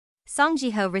Song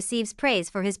Ji-ho receives praise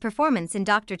for his performance in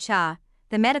Dr. Cha.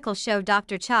 The medical show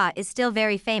Dr. Cha is still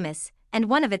very famous, and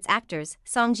one of its actors,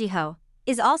 Song Ji-ho,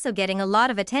 is also getting a lot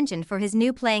of attention for his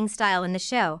new playing style in the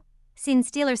show. Scene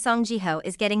stealer Song Ji-ho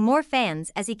is getting more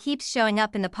fans as he keeps showing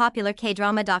up in the popular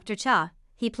K-drama Dr. Cha.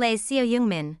 He plays Seo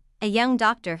Young-min, a young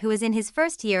doctor who is in his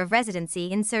first year of residency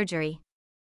in surgery.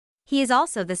 He is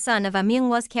also the son of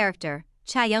Myung-woo's character,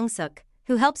 Cha Young-suk,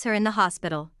 who helps her in the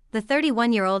hospital. The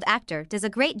 31-year-old actor does a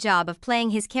great job of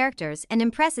playing his characters and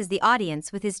impresses the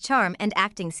audience with his charm and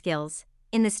acting skills.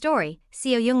 In the story,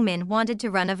 Seo Young-min wanted to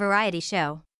run a variety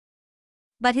show,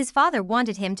 but his father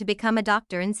wanted him to become a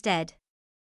doctor instead.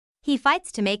 He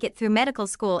fights to make it through medical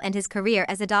school and his career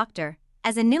as a doctor.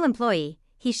 As a new employee,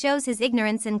 he shows his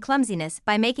ignorance and clumsiness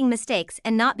by making mistakes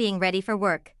and not being ready for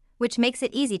work, which makes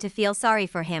it easy to feel sorry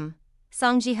for him.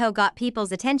 Song Ji-ho got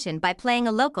people's attention by playing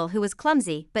a local who was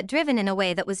clumsy but driven in a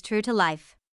way that was true to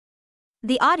life.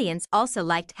 The audience also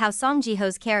liked how Song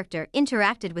Ji-ho's character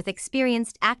interacted with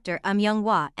experienced actor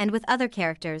Myung-woo and with other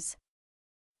characters.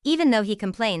 Even though he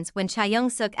complains when Cha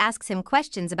Young-suk asks him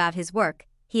questions about his work,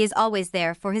 he is always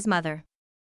there for his mother.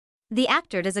 The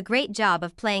actor does a great job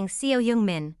of playing Seo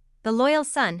Young-min, the loyal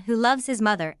son who loves his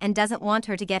mother and doesn't want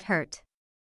her to get hurt.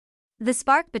 The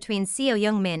spark between Seo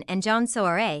Young-min and Jeon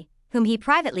So-rae, whom he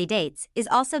privately dates, is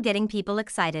also getting people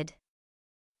excited.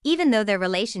 Even though their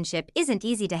relationship isn't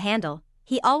easy to handle,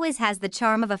 he always has the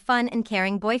charm of a fun and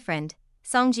caring boyfriend.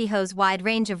 Song Ji-ho's wide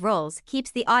range of roles keeps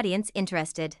the audience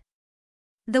interested.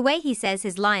 The way he says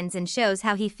his lines and shows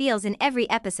how he feels in every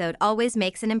episode always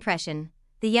makes an impression.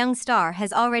 The young star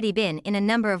has already been in a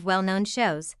number of well-known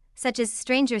shows, such as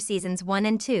Stranger Seasons 1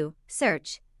 and 2,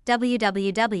 Search,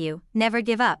 WWW, Never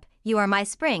Give Up, You Are My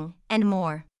Spring, and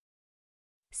more.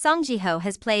 Song Ji-ho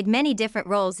has played many different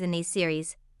roles in these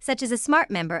series, such as a smart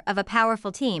member of a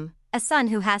powerful team, a son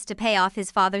who has to pay off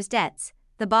his father's debts,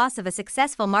 the boss of a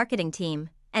successful marketing team,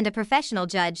 and a professional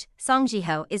judge. Song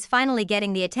Ji-ho is finally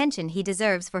getting the attention he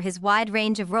deserves for his wide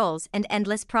range of roles and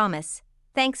endless promise.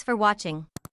 Thanks for watching.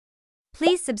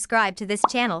 Please subscribe to this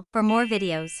channel for more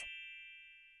videos.